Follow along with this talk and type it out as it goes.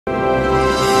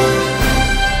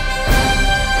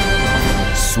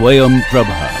Swayam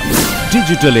Prabha.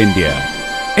 Digital India.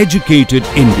 Educated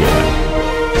India.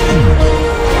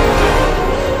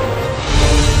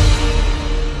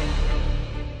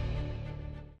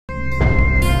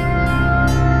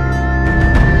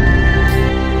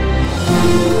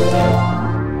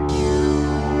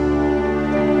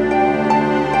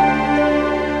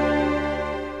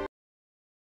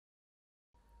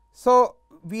 So,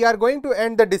 we are going to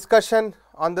end the discussion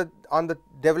on the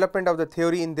development of the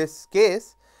theory in this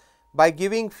case by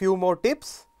giving few more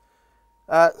tips.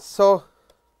 So,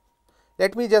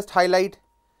 let me just highlight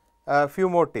a few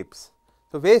more tips.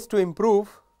 So, ways to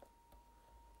improve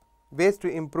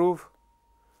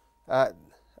the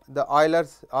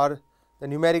Euler's or the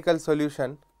numerical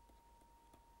solution,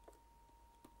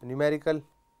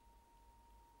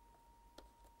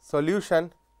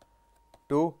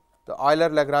 to the Euler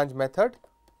Lagrange method.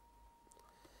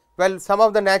 Well, some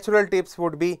of the natural tips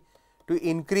would be to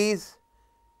increase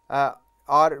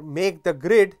or make the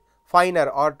grid finer,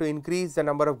 or to increase the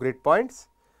number of grid points,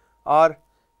 or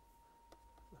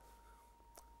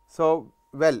so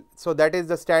that is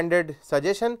the standard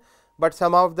suggestion, but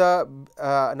some of the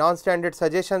non-standard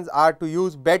suggestions are to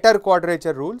use better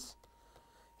quadrature rules.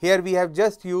 Here we have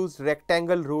just used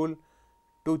rectangle rule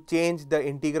to change the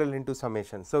integral into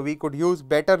summation. So, we could use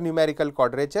better numerical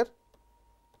quadrature.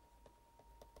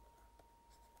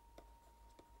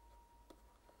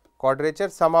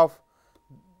 Some of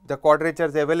the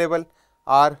quadratures available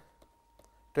are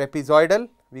trapezoidal.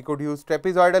 We could use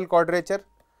trapezoidal quadrature,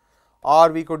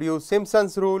 or we could use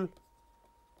Simpson's rule,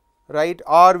 right,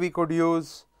 or we could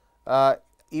use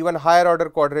even higher order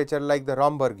quadrature like the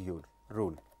Romberg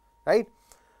rule, right,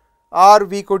 or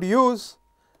we could use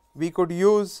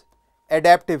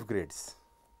adaptive grids,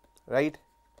 right.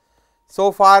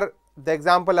 So far the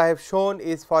example I have shown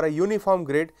is for a uniform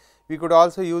grid. We could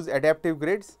also use adaptive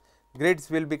grids. Grids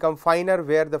will become finer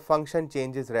where the function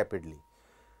changes rapidly,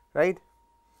 right,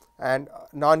 and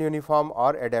non-uniform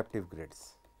or adaptive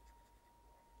grids.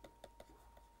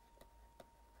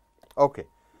 Okay.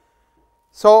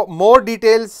 So, more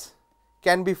details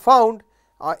can be found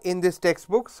in this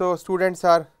textbook. So, students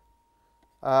are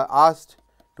asked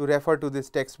to refer to this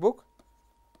textbook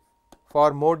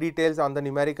for more details on the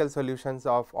numerical solutions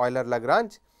of Euler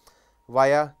Lagrange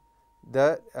via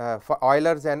the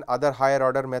Euler's and other higher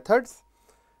order methods.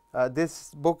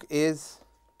 This book has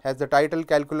the title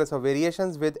Calculus of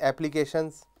Variations with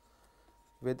applications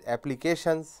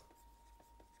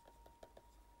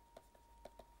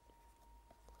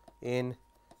in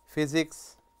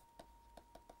physics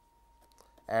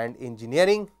and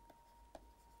engineering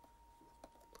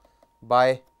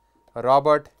by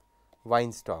Robert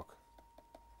Weinstock.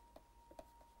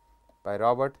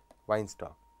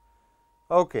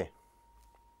 Okay.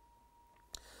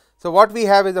 So, what we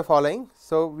have is the following.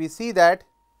 So, we see that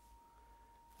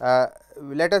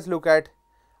let us look at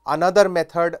another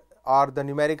method or the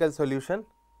numerical solution.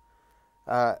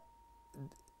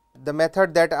 The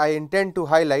method that I intend to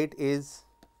highlight is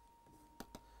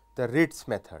the Ritz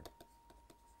method.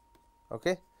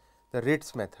 Okay, the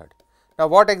Ritz method. Now,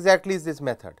 what exactly is this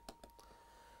method?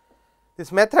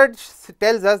 This method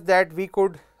tells us that we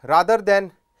could, rather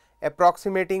than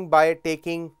approximating by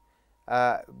taking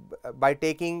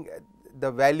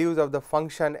the values of the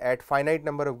function at finite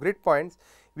number of grid points,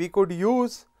 we could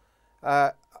use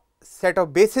a set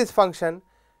of basis function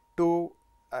to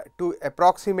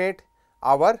approximate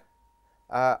our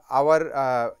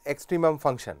extremum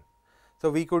function. So,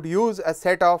 we could use a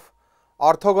set of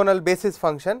orthogonal basis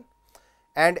function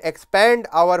and expand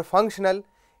our functional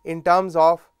in terms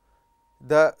of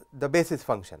the basis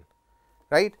function,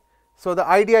 right. So, the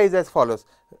idea is as follows.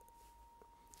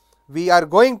 We are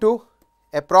going to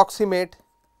approximate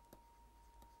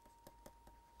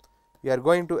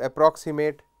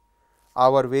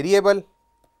our variable.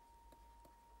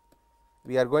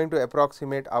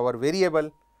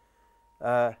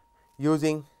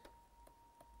 Using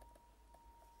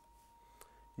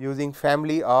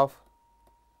family of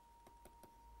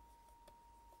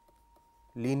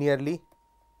linearly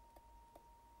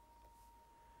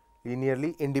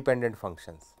independent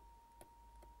functions.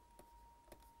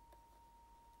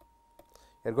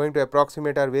 We are going to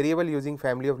approximate our variable using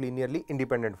family of linearly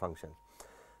independent functions,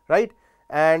 right.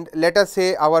 And let us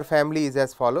say our family is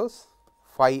as follows: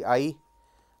 phi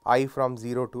I from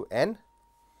 0 to n,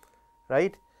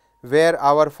 right, where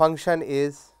our function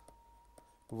is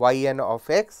y n of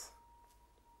x.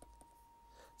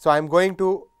 So, I am going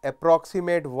to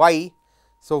approximate y.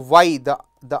 So, y, the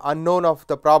unknown of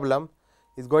the problem,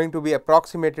 is going to be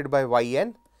approximated by y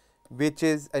n, which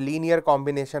is a linear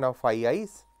combination of phi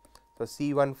i's. So,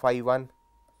 C 1 phi 1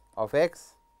 of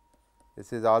x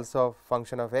this is also a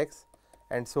function of x,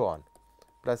 and so on,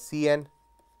 plus Cn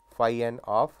phi n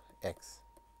of x,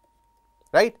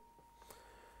 right.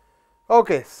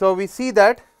 Okay, so we see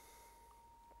that.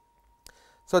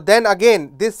 So then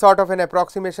again this sort of an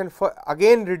approximation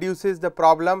again reduces the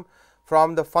problem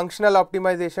from the functional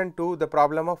optimization to the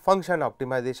problem of function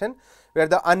optimization, where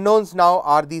the unknowns now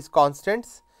are these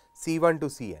constants C1 to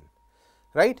Cn,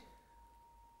 right.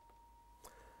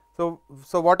 So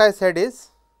what I said is,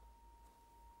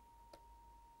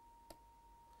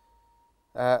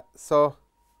 well,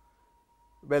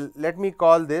 let me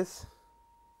call this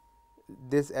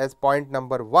as point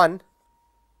number 1.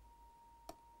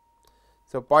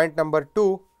 So point number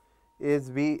 2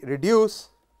 is we reduce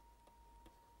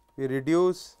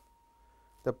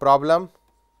the problem,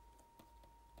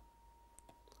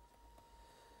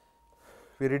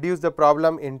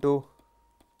 into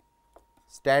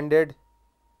standard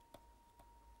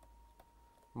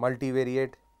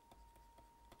multivariate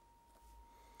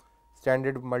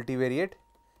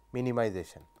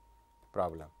minimization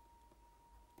problem.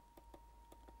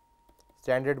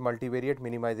 Standard multivariate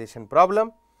minimization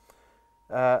problem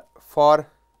for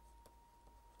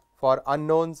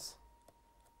unknowns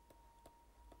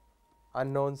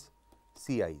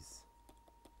Ci's,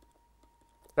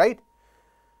 right.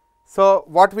 So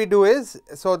what we do is,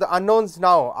 so the unknowns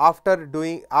now after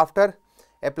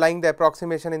applying the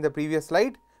approximation in the previous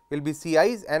slide will be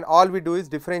Ci's, and all we do is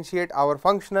differentiate our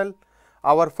function,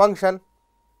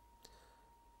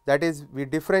 that is we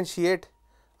differentiate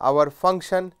our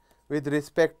function with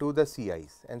respect to the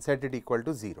Ci's and set it equal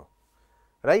to 0,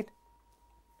 right,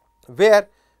 where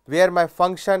my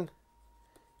function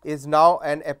is now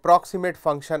an approximate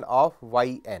function of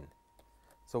yn.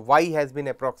 So y has been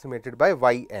approximated by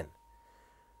yn,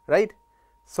 right.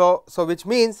 So which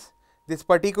means this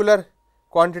particular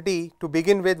quantity to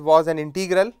begin with was an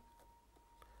integral.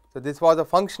 So this was a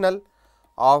functional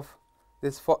of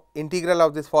this integral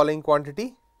of this following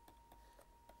quantity,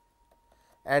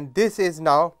 and this is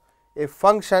now a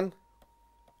function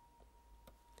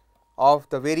of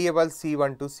the variable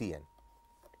C1 to Cn.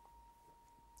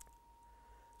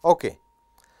 Okay.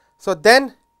 So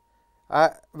then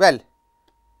well,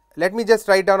 let me just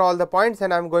write down all the points,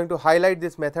 and I am going to highlight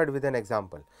this method with an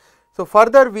example. So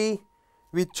further we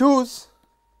choose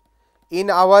in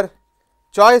our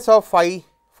choice of phi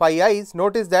i's,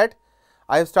 notice that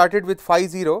I have started with phi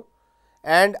 0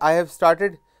 and I have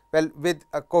started with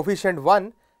a coefficient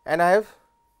 1, and I have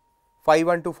phi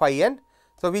 1 to phi n.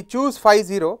 So we choose phi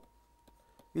 0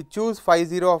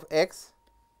 of x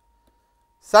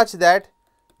such that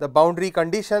the boundary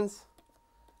conditions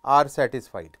are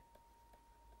satisfied,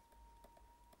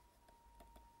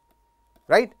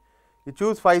 right. You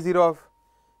choose phi 0 of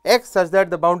x such that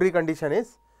the boundary condition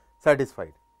is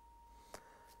satisfied,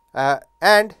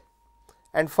 and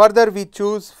further we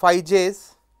choose phi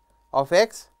j's of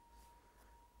x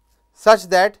such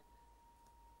that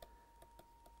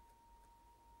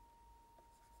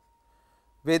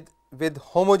with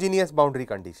homogeneous boundary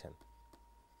conditions,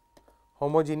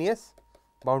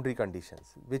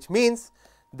 which means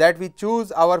that we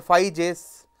choose our phi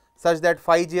j's such that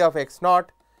phi j of x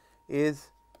naught is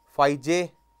phi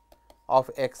j of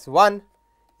x 1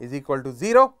 is equal to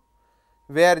 0,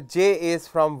 where j is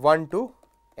from 1 to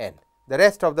n, the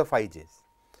rest of the phi j's,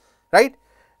 right.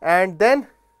 And then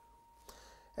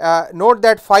note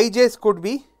that phi j's could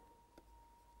be,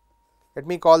 let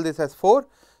me call this as 4.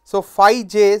 So phi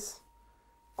j's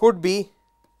could be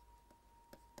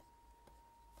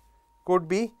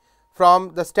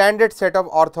from the standard set of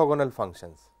orthogonal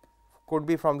functions,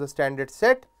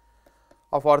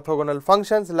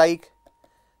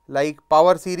 like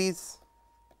power series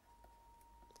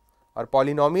or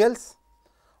polynomials,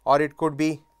 or it could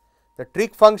be the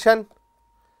trig functions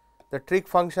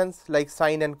like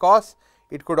sine and cos.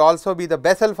 It could also be the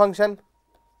Bessel function,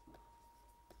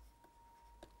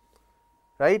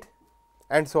 right,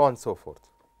 and so on and so forth.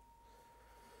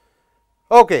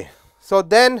 Okay. So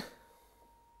then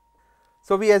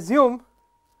we assume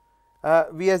so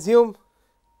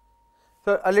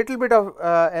a little bit of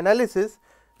analysis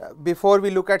before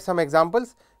we look at some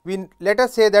examples. Let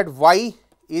us say that y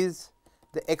is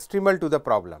the extremal to the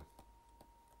problem,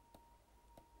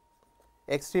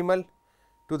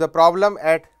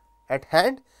 at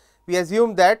hand. We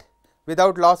assume that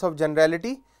without loss of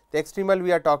generality, the extremal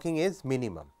we are talking is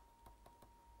minimum,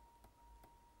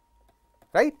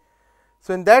 right.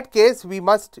 So in that case we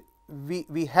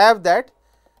have that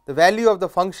the value of the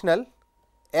functional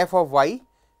f of y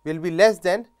will be less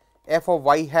than f of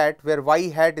y hat, where y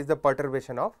hat is the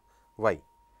perturbation of y,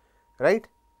 right,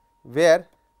 where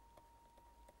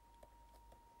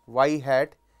y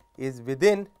hat is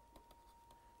within,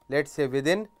 let us say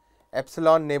within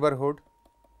epsilon neighborhood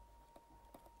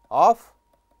of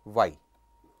y,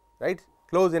 right,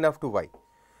 close enough to y.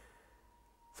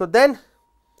 So, then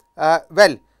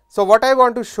well, so what I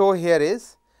want to show here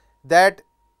is that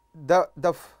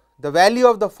the value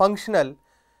of the functional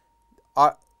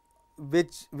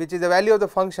which is the value of the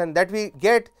function that we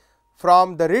get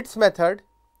from the Ritz method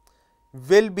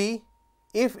will be,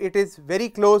 if it is very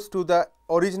close to the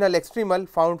original extremal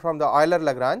found from the Euler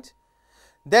Lagrange,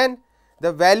 then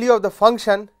the value of the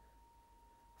function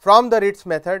from the Ritz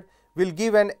method will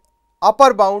give an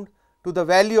upper bound to the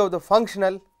value of the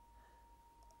functional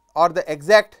or the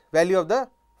exact value of the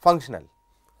functional,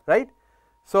 right.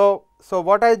 So,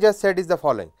 what I just said is the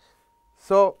following.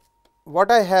 So,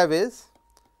 what I have is,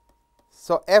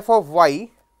 so f of y,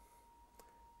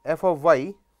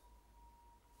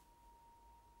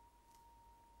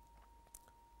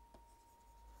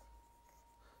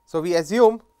 so we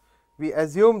assume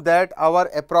that our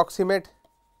approximate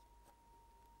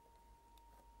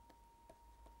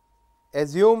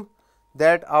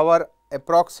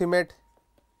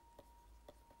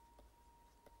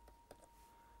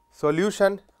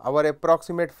solution, our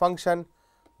approximate function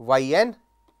y n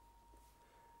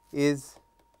is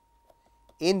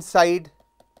inside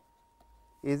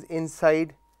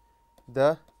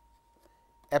the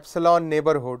epsilon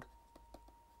neighborhood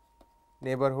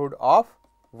of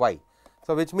y.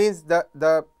 So, which means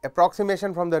the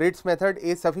approximation from the Ritz method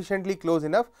is sufficiently close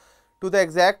enough to the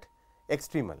exact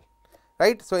extremal,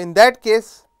 right. So, in that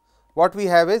case what we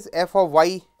have is f of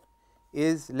y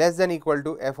is less than equal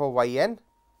to f of y n,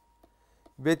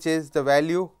 which is the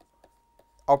value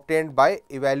obtained by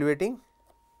evaluating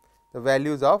the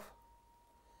values of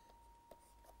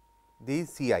these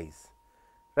CIs,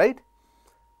 right.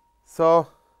 So,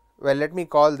 well, let me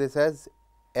call this as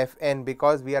f n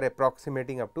because we are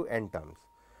approximating up to n terms.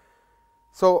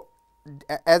 So,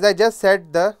 as I just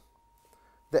said, the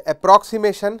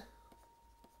approximation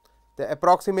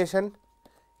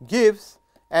gives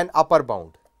an upper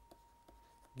bound,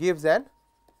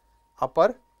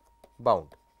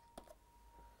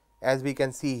 as we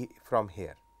can see from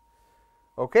here.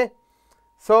 Okay.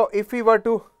 So, if we were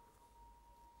to,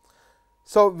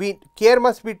 so care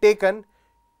must be taken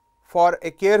for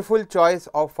a careful choice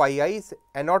of phi i's,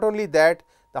 and not only that,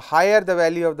 the higher the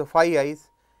value of the phi i's,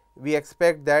 we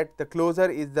expect that the closer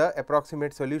is the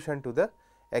approximate solution to the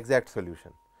exact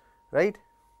solution, right.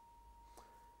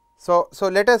 So,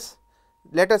 let us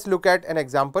look at an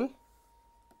example.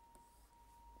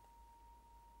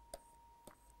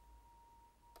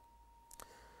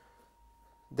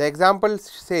 The example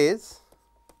says,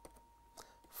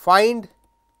 find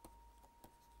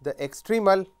the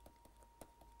extremal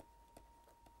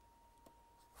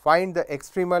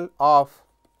of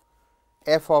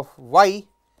f of y.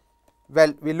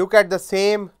 Well, we look at the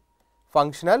same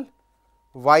functional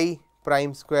y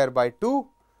prime square by 2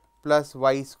 plus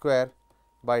y square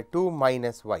by 2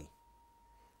 minus y,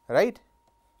 right,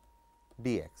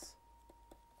 dx,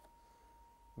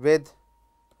 with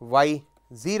y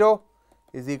 0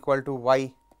 is equal to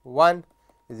y 1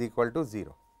 is equal to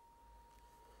 0.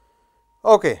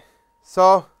 Okay.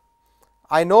 So,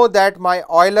 I know that my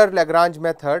Euler Lagrange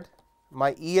method,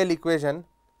 my EL equation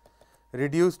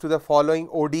reduced to the following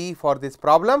ODE for this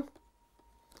problem,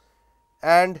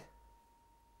 and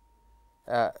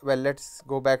well, let us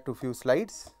go back to few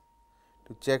slides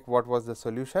to check what was the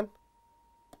solution.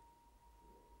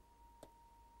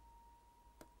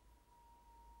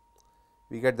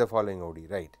 We get the following ODE,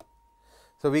 right.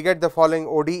 So, we get the following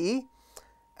ODE,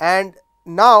 and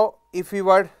now if we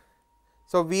were,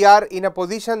 so we are in a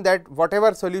position that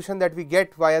whatever solution that we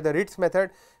get via the Ritz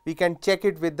method, we can check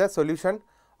it with the solution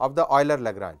of the Euler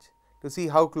Lagrange to see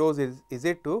how close is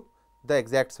it to the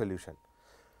exact solution.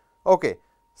 Okay.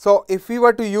 So, if we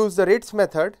were to use the Ritz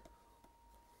method,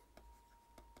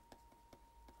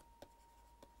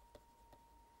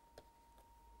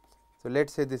 so let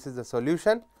us say this is the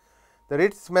solution. The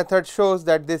Ritz method shows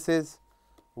that this is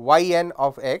y n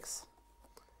of x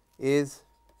is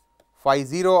phi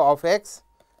 0 of x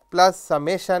plus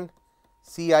summation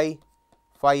C I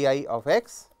phi I of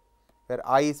x, where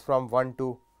I is from 1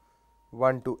 to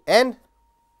n.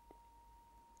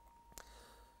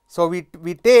 So, we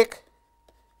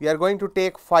are going to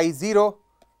take phi 0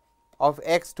 of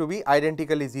x to be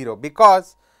identically 0,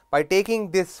 because by taking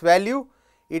this value,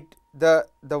 the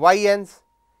y n's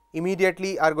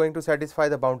immediately are going to satisfy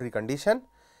the boundary condition,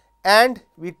 and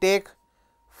we take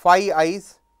phi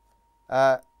i's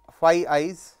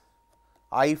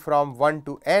I from 1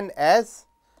 to n as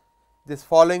this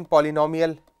following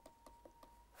polynomial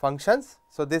functions.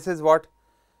 So, this is what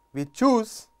we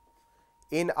choose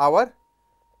in our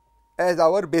as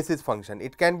our basis function.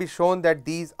 It can be shown that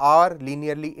these are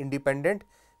linearly independent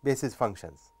basis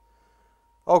functions.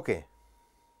 Okay.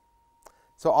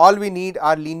 So, all we need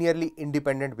are linearly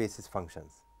independent basis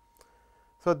functions.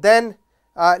 So, then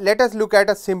let us look at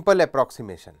a simple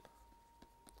approximation.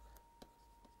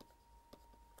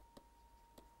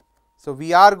 So,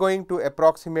 we are going to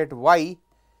approximate y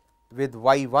with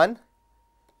y1,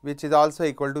 which is also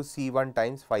equal to c1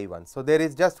 times phi 1. So, there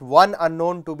is just one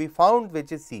unknown to be found,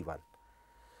 which is c1,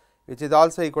 which is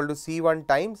also equal to c1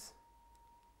 times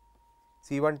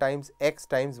x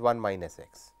times 1 minus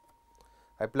x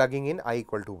by plugging in I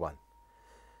equal to 1.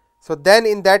 So, then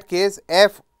in that case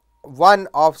f1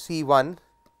 of c1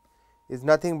 is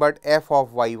nothing but f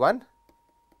of y1,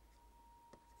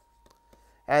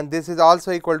 and this is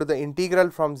also equal to the integral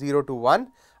from 0 to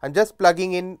 1. I am just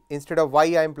plugging in, instead of y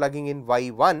I am plugging in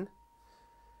y1.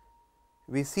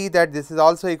 We see that this is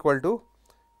also equal to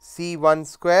c1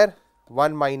 square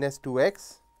 1 minus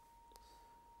 2x,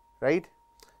 right.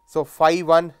 So, phi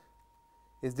 1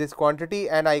 is this quantity,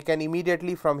 and I can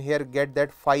immediately from here get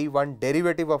that phi 1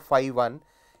 derivative of phi 1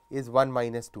 is 1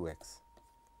 minus 2x,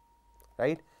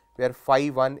 right, where phi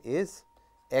 1 is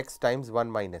x times 1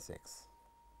 minus x.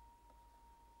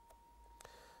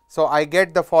 So, I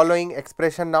get the following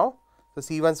expression now. So,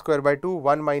 c1 square by 2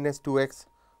 1 minus 2x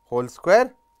whole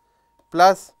square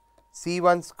plus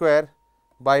c1 square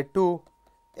by 2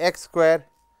 x square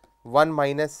 1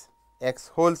 minus x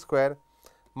whole square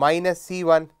minus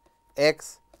c1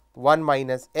 x 1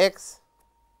 minus x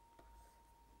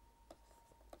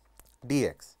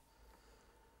dx.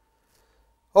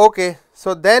 Okay.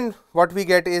 So, then what we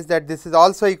get is that this is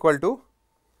also equal to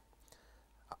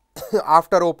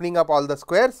after opening up all the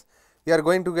squares, we are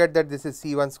going to get that this is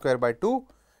c1 square by 2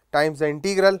 times the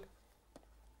integral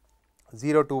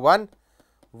 0 to 1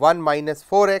 1 minus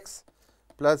 4x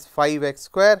plus 5x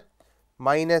square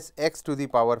minus x to the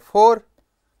power 4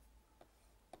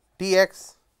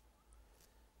 dx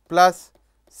plus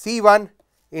c1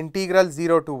 integral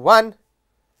 0 to 1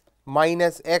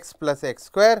 minus x plus x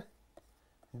square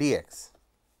dx,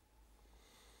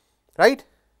 right.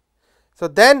 So,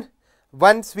 then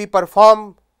once we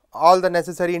perform all the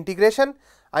necessary integration,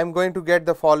 I am going to get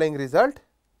the following result,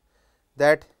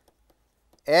 that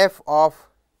f of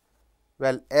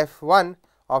f1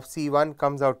 of c1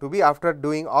 comes out to be, after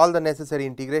doing all the necessary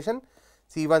integration,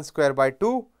 c1 square by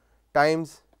 2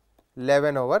 times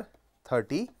 11 over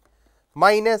 30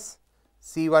 minus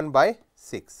c1 by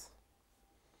 6.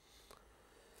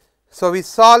 So, we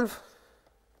solve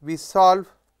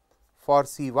for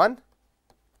c1.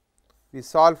 We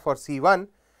solve for c1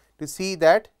 to see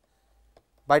that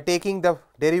by taking the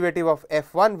derivative of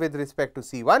f1 with respect to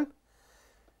c1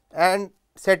 and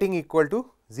setting equal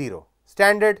to 0,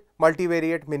 standard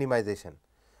multivariate minimization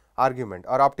argument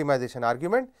or optimization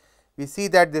argument, we see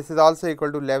that this is also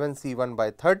equal to 11 c1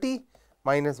 by 30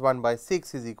 minus 1 by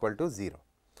 6 is equal to 0,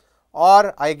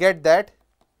 or I get that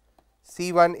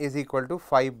c1 is equal to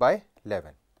 5 by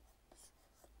 11,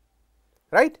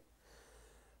 right.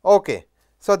 Okay.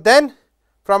 So, then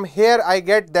from here I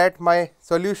get that my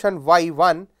solution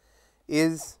y1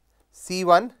 is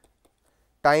c1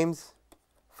 times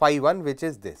phi 1, which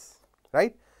is this,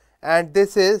 right, and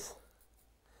this is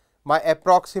my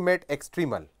approximate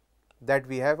extremal that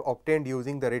we have obtained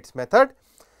using the Ritz method.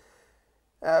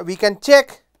 We can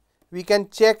check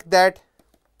that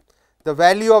the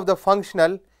value of the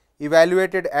functional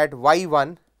evaluated at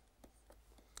y1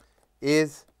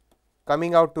 is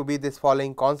coming out to be this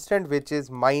following constant, which is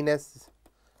minus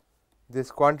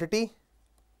this quantity,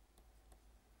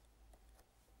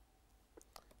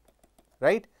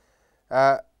 right,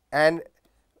 and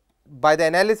by the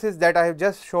analysis that I have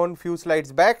just shown few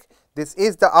slides back, this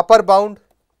is the upper bound,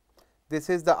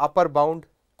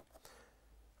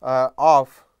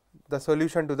 of the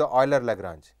solution to the Euler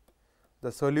Lagrange,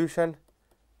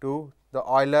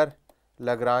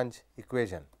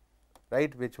 equation,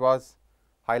 right, which was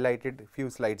highlighted few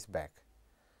slides back.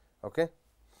 Okay.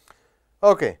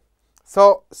 Okay.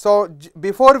 So,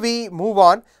 before we move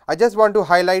on, I just want to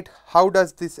highlight how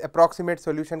does this approximate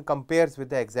solution compares with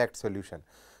the exact solution.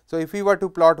 So, if we were to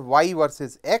plot y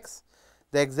versus x,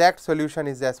 the exact solution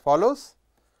is as follows.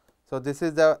 So, this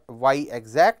is the y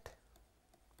exact,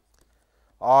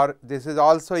 or this is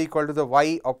also equal to the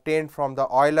y obtained from the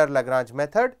Euler Lagrange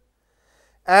method,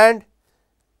 and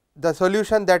the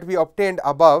solution that we obtained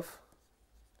above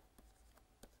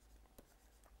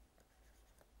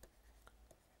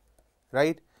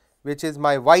right, which is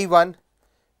my y1,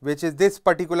 which is this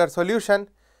particular solution,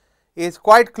 is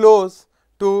quite close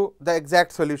to the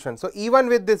exact solution. So, even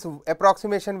with this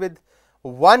approximation with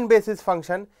one basis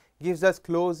function gives us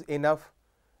close enough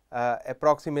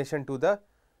approximation to the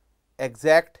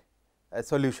exact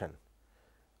solution.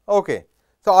 Okay.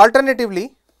 So,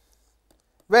 alternatively,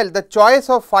 well, the choice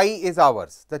of phi is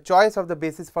ours, the choice of the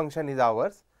basis function is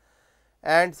ours,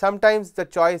 and sometimes the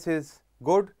choice is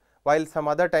good, while some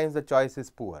other times the choice is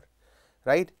poor,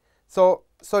 right. So,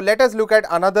 let us look at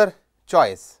another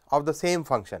choice of the same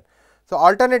function. So,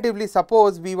 alternatively,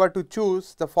 suppose we were to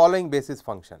choose the following basis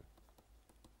function.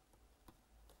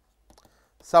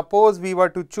 Suppose we were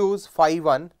to choose phi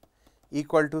 1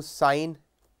 equal to sin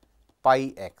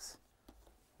pi x,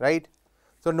 right.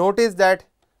 So, notice that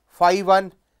phi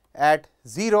 1 at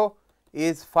 0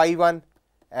 is phi 1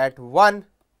 at 1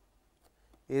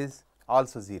 is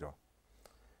also 0,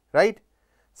 right.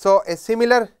 So, a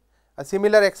similar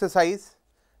exercise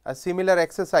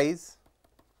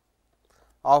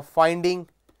of finding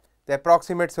the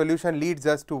approximate solution leads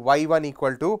us to y 1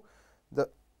 equal to the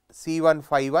C 1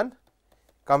 phi 1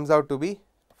 comes out to be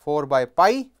 4 by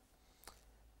pi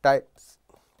times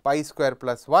pi square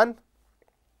plus 1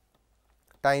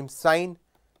 times sin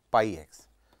pi x.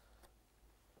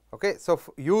 Okay. So,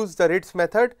 use the Ritz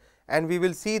method and we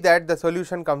will see that the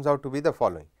solution comes out to be the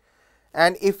following.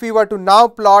 And if we were to now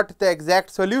plot the exact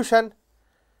solution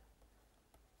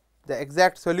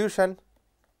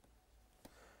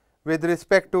with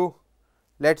respect to,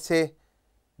 let us say,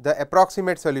 the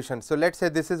approximate solution. So, let us say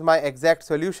this is my exact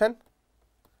solution.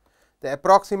 The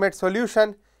approximate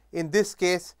solution in this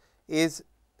case is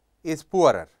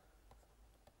poorer.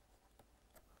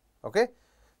 Okay.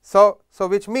 So,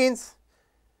 which means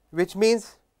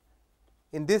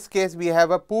in this case we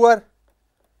have a poor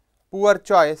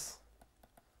choice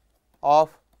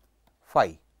of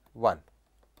phi 1,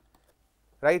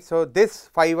 right. So, this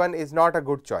phi 1 is not a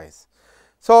good choice.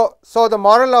 So, the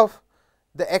moral of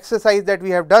the exercise that we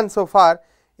have done so far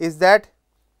is that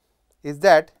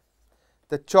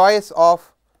the choice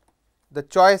of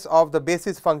the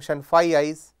basis function phi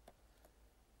i's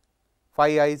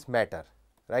matter,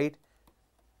 right.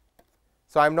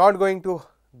 So, I am not going to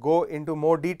go into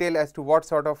more detail as to what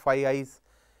sort of phi i's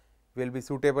will be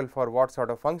suitable for what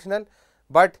sort of functional,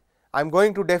 but I am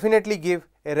going to definitely give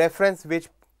a reference which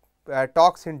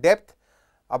talks in depth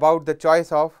about the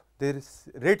choice of this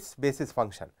Ritz basis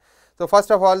function. So,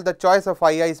 first of all, the choice of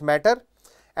phi i's matter,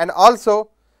 and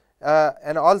also the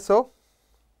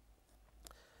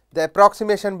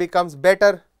approximation becomes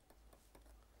better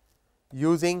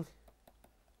using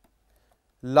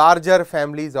larger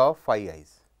families of phi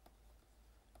i's.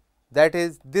 That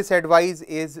is, this advice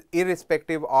is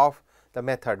irrespective of the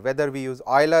method, whether we use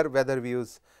Euler, whether we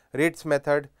use Ritz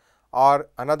method or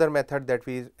another method that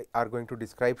we are going to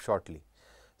describe shortly.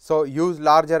 So, use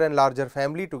larger and larger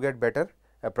family to get better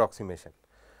approximation.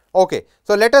 Okay.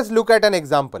 So, let us look at an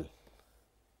example.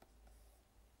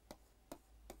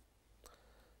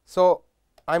 So,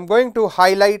 I am going to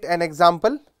highlight an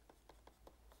example.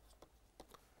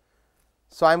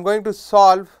 So, I am going to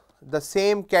solve the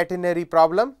same catenary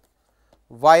problem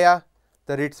via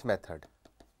the Ritz method,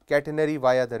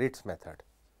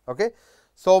 Okay.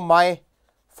 So, my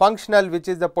functional, which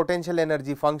is the potential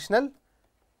energy functional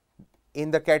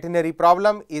in the catenary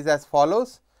problem, is as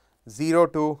follows: 0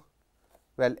 to,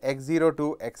 well, x 0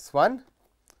 to x 1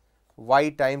 y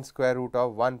times square root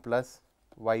of 1 plus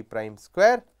y prime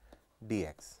square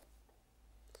dx,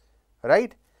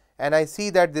 right. And I see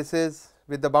that this is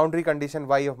with the boundary condition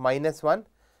y of minus 1.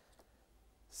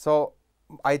 So,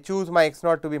 I choose my x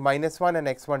 0 to be minus 1 and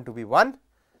x 1 to be 1.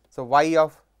 So, y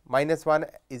of minus 1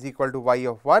 is equal to y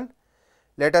of 1.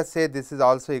 Let us say this is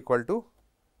also equal to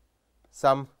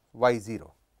some y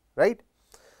 0, right.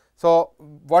 So,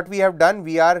 what we have done,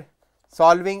 we are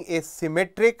solving a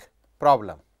symmetric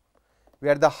problem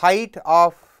where the height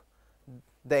of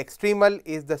the extremal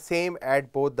is the same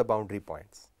at both the boundary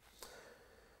points.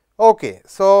 Okay.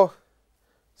 So,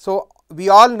 we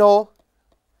all know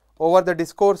over the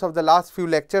discourse of the last few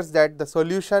lectures that the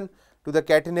solution to the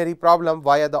catenary problem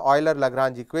via the Euler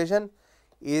Lagrange equation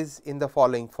is in the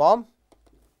following form: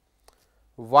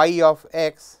 y of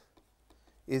x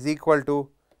is equal to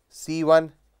C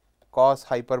 1 cos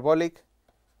hyperbolic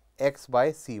x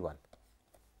by C 1,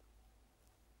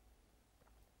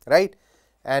 right.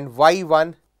 And y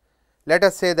 1, let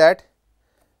us say that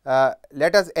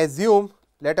let us assume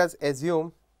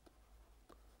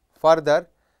further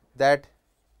that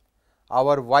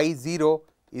our y 0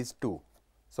 is 2.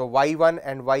 So, y 1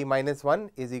 and y minus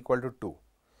 1 is equal to 2,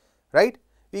 right.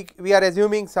 We are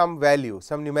assuming some value,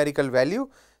 some numerical value.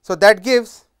 So, that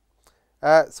gives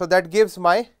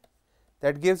my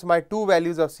two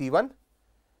values of C 1,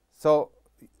 So,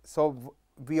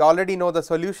 we already know the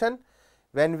solution.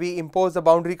 When we impose the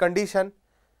boundary condition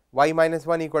y minus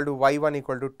 1 equal to y 1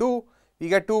 equal to 2, we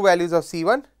get two values of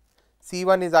C1.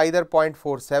 C1 is either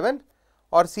 0.47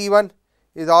 or C1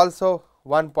 is also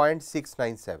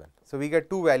 1.697. So, we get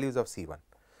two values of C1,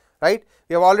 right.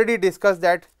 We have already discussed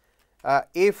that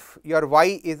if your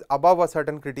y is above a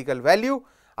certain critical value,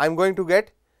 I am going to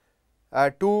get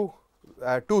two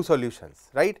solutions,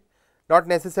 right, not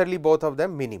necessarily both of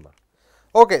them minima.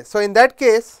 Okay. So, in that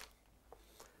case,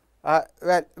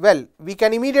 well, we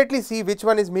can immediately see which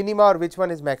one is minima or which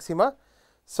one is maxima.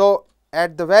 So,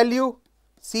 at the value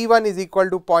C1 is equal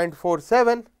to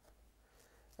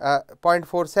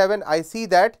 0.47, I see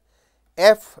that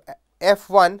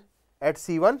F1 at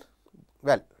C1,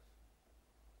 well,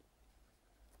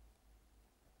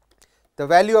 the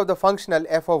value of the functional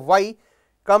f of y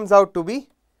comes out to be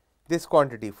this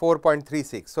quantity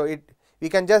 4.36. So, we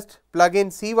can just plug in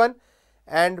C1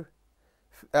 and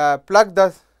plug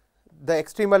the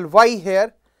extremal y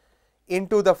here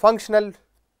into the functional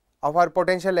of our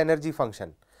potential energy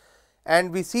function,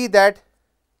 and we see that.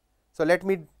 So, let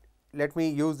me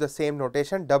use the same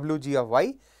notation Wg of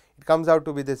y, it comes out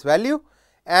to be this value,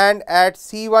 and at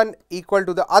C1 equal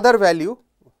to the other value,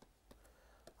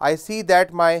 I see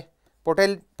that my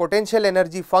potential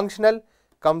energy functional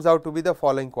comes out to be the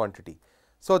following quantity.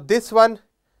 So, this one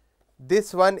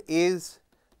is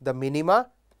the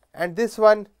minima and this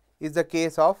one is the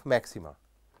case of maxima,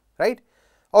 right.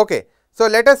 Okay. So,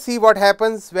 let us see what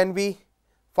happens when we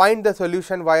find the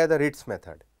solution via the Ritz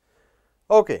method.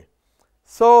 Okay.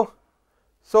 So,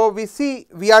 we see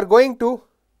we are going to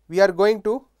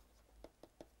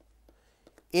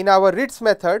in our Ritz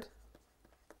method,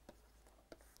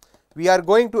 we are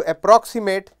going to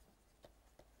approximate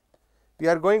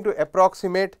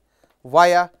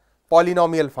via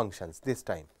polynomial functions this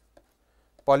time,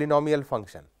 polynomial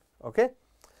function. Okay.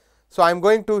 So, I am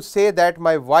going to say that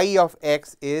my y of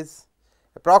x is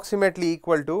approximately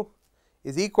equal to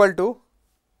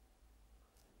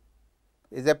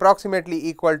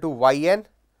yn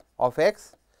of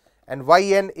x, and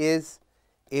yn is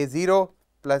a0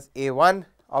 plus a1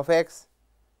 of x,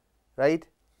 right,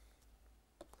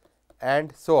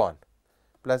 and so on,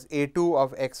 plus a2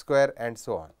 of x square and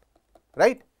so on,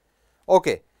 right.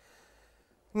 Okay.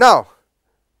 Now,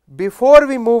 before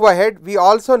we move ahead, we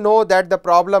also know that the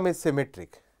problem is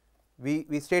symmetric.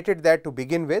 We stated that to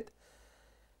begin with,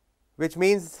 which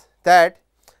means that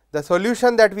the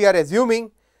solution that we are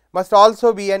assuming must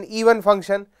also be an even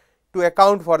function to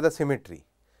account for the symmetry,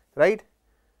 right.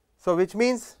 So, which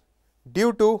means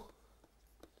due to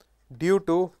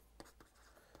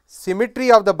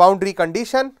symmetry of the boundary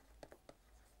condition,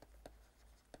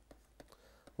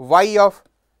 y of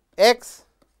x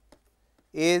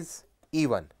is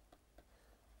even,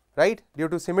 right. Due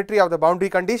to symmetry of the boundary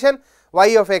condition,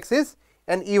 y of x is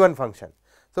an even function.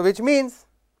 So, which means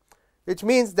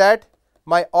that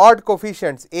my odd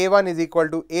coefficients a1 is equal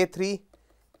to a3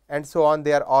 and so on,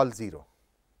 they are all 0,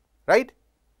 right.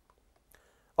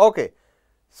 Okay.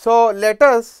 So, let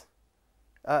us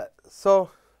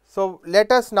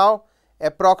now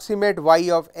approximate y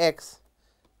of x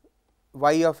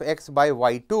by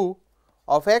y2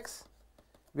 of x,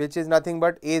 which is nothing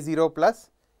but a0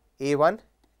 plus a1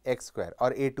 x square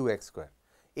or a2 x square,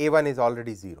 a1 is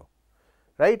already 0,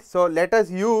 right. So, let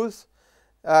us use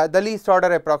the least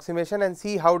order approximation and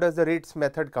see how does the Ritz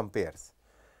method compares,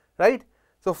 right.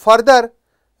 So, further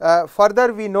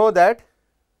we know that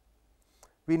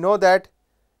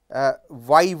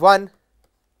y1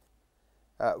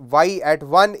 y at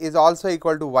 1 is also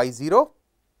equal to y0.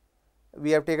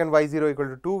 We have taken y0 equal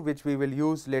to 2, which we will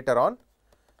use later on.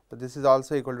 So, this is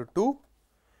also equal to 2.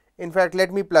 In fact,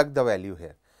 let me plug the value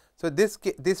here. So,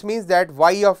 this means that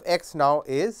y of x now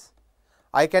is,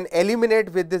 I can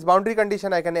eliminate with this boundary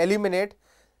condition, I can eliminate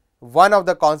one of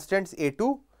the constants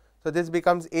a2. So, this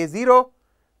becomes a0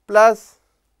 plus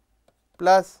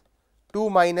 2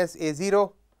 minus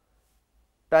a0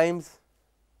 times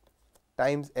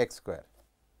x square,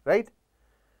 right.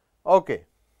 Okay.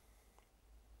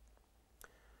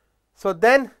 So,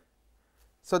 then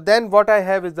what I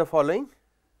have is the following.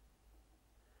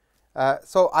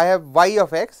 So, I have y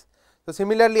of x. So,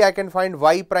 similarly, I can find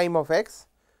y prime of x.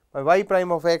 My y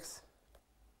prime of x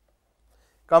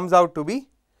comes out to be,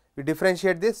 we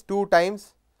differentiate this 2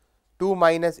 times 2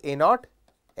 minus a naught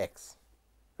x,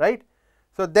 right.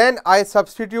 So, then I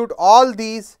substitute all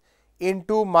these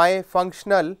into my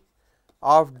functional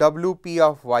of Wp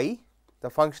of y, the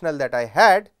functional that I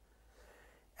had,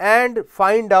 and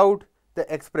find out the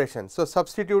expression. So,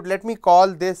 substitute, let me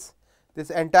call this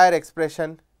entire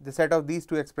expression, the set of these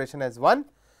two expression as 1.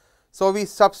 So, we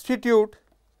substitute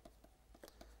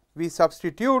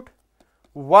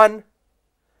 1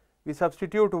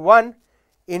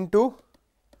 into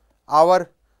our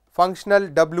functional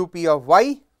Wp of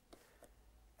y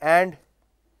and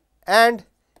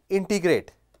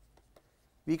integrate.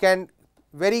 We can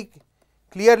very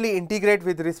clearly integrate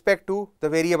with respect to the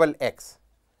variable x,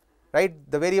 right.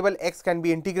 The variable x can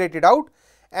be integrated out,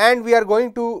 and we are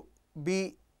going to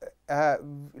be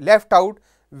left out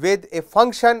with a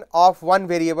function of one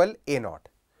variable a naught,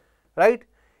 right.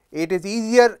 It is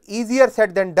easier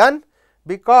said than done,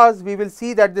 because we will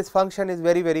see that this function is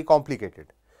very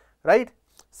complicated, right.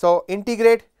 So,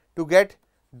 integrate to get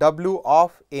w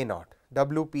of a naught,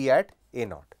 Wp at a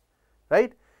naught,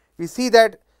 right. We see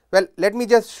that, well, let me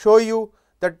just show you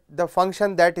that the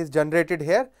function that is generated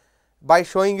here by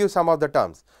showing you some of the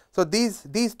terms. So,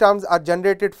 these terms are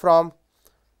generated from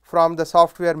the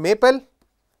software Maple.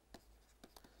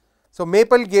 So,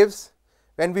 Maple gives,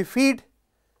 when we feed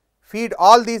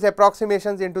all these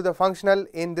approximations into the functional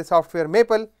in the software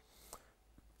Maple,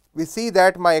 we see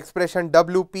that my expression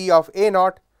Wp of a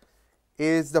naught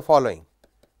is the following.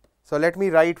 So, let me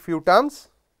write few terms.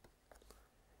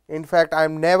 In fact, I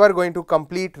am never going to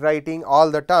complete writing all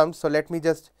the terms. So, let me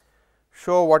just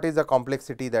show what is the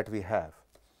complexity that we have.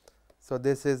 So,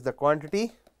 this is the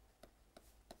quantity,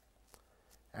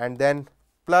 and then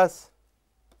plus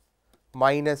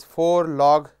minus 4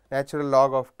 log natural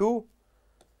log of 2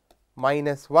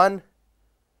 minus 1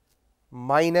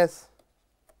 minus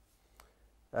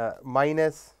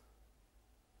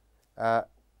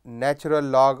natural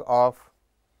log of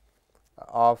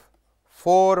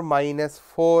 4 minus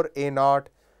 4 a naught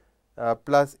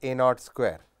plus a naught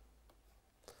square,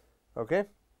 okay,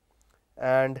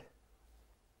 and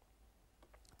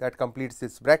that completes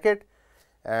this bracket,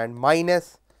 and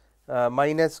minus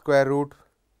square root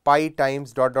pi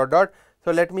times dot dot dot.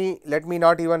 So, let me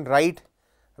not even write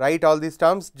all these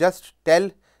terms, just tell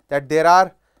that there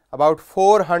are about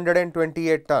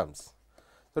 428 terms.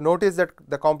 So, notice that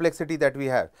the complexity that we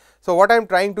have. So, what I am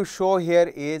trying to show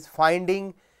here is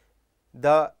finding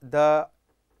the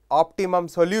optimum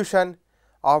solution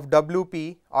of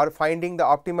Wp, or finding the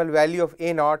optimal value of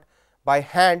a naught by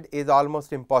hand is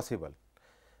almost impossible,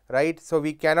 right. So,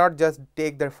 we cannot just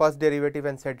take the first derivative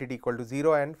and set it equal to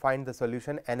 0 and find the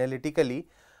solution analytically.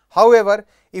 However,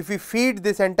 if we feed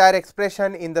this entire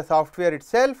expression in the software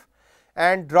itself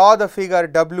and draw the figure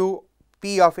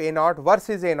Wp of a naught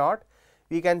versus a naught,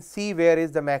 we can see where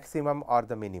is the maximum or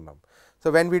the minimum.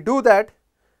 So, when we do that,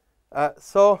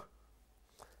 so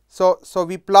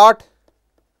we plot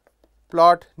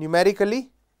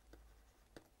numerically,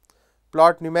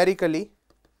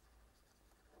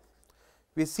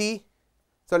 we see.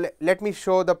 So, let me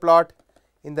show the plot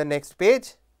in the next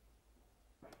page.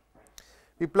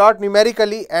 We plot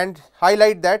numerically and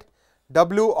highlight that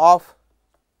Wp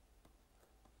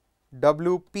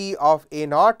of a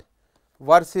naught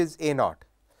versus a naught.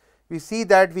 We see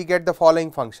that we get the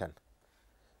following function.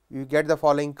 We get the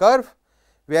following curve,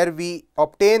 where we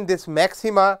obtain this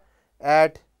maxima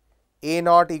at a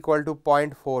naught equal to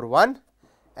 0.41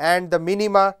 and the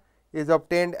minima is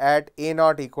obtained at a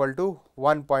naught equal to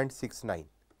 1.69.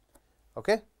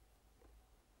 Okay.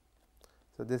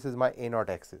 So, this is my a naught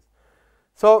axis.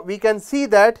 So, we can see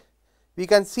that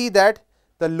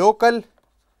the local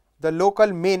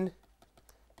min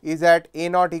is at a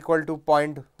naught equal to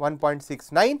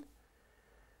 1.69,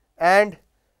 and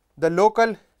the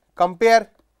local compare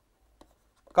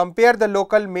the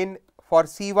local min for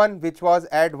C1, which was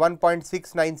at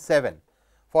 1.697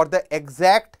 for the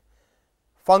exact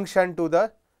function to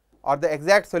the, or the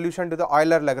exact solution to the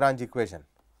Euler Lagrange equation,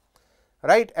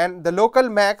 right. And the local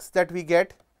max that we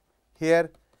get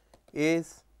here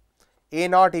is a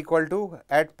naught equal to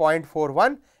at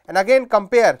 0.41, and again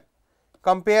compare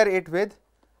it with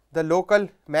the local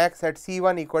max at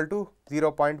C1 equal to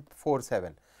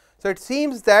 0.47. So, it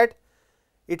seems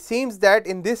that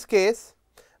in this case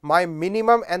my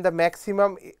minimum and the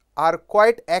maximum are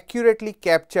quite accurately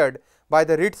captured by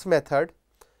the Ritz method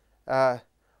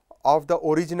of the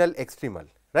original extremal,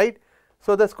 right.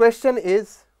 So, this question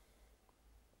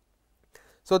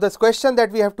that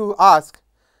we have to ask,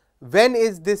 when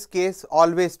is this case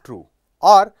always true,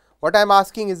 or what I am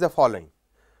asking is the following.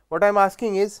 What I am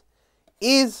asking is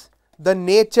the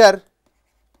nature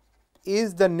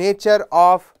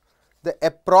of the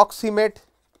approximate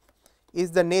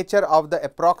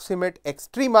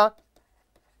extrema,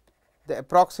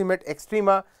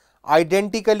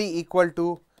 identically equal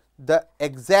to the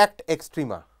exact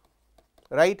extrema,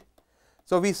 right.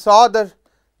 So, we saw the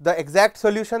exact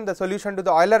solution, the solution to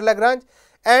the Euler Lagrange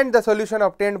and the solution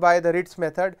obtained by the Ritz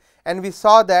method, and we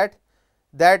saw that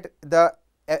that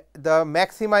the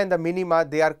maxima and the minima,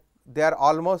 they are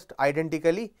almost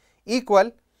identically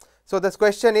equal. So, this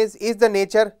question is the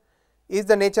nature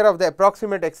of the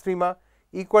approximate extrema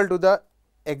equal to the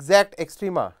exact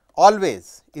extrema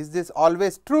always? Is this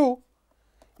always true?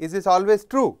 Is this always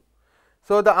true?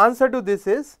 So, the answer to this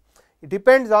is, it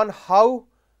depends on how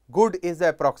good is the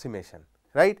approximation,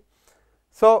 right.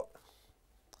 So,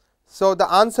 the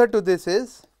answer to this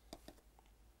is,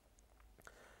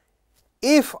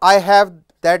 if I have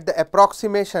that the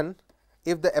approximation,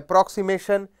 if the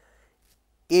approximation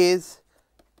is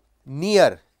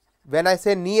near, when I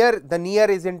say near, the near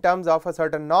is in terms of a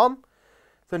certain norm.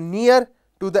 So, near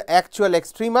to the actual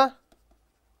extrema,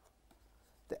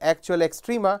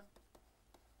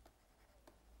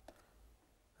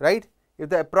 right, if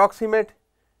the approximate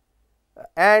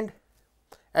and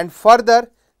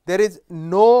further there is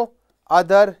no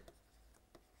other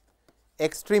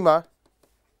extrema,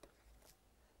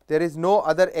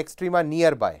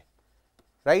 nearby,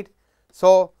 right.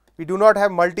 So, we do not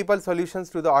have multiple solutions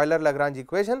to the Euler Lagrange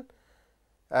equation,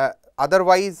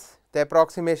 otherwise the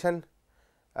approximation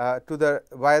via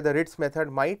the Ritz method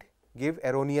might give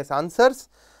erroneous answers.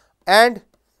 And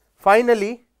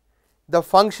finally, the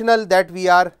functional that we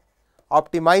are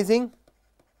optimizing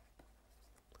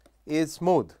is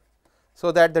smooth,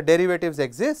 so that the derivatives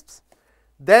exists,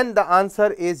 then the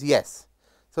answer is yes.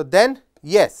 So, then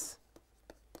yes,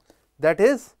 that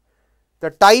is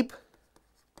the type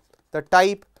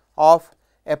of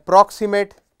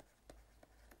approximate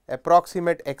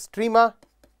extrema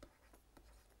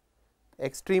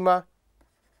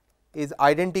is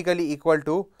identically equal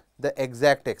to the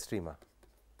exact extrema.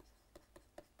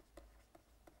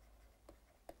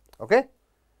 Okay.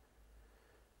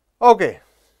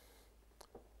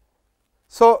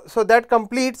 So, that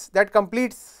completes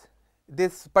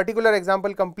this particular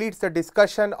example, completes the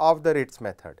discussion of the Ritz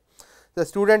method. The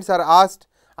students are asked,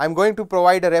 I am going to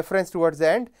provide a reference towards the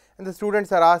end, and the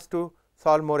students are asked to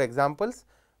solve more examples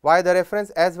via the reference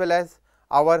as well as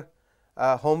our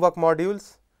homework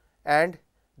modules and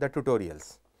the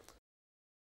tutorials.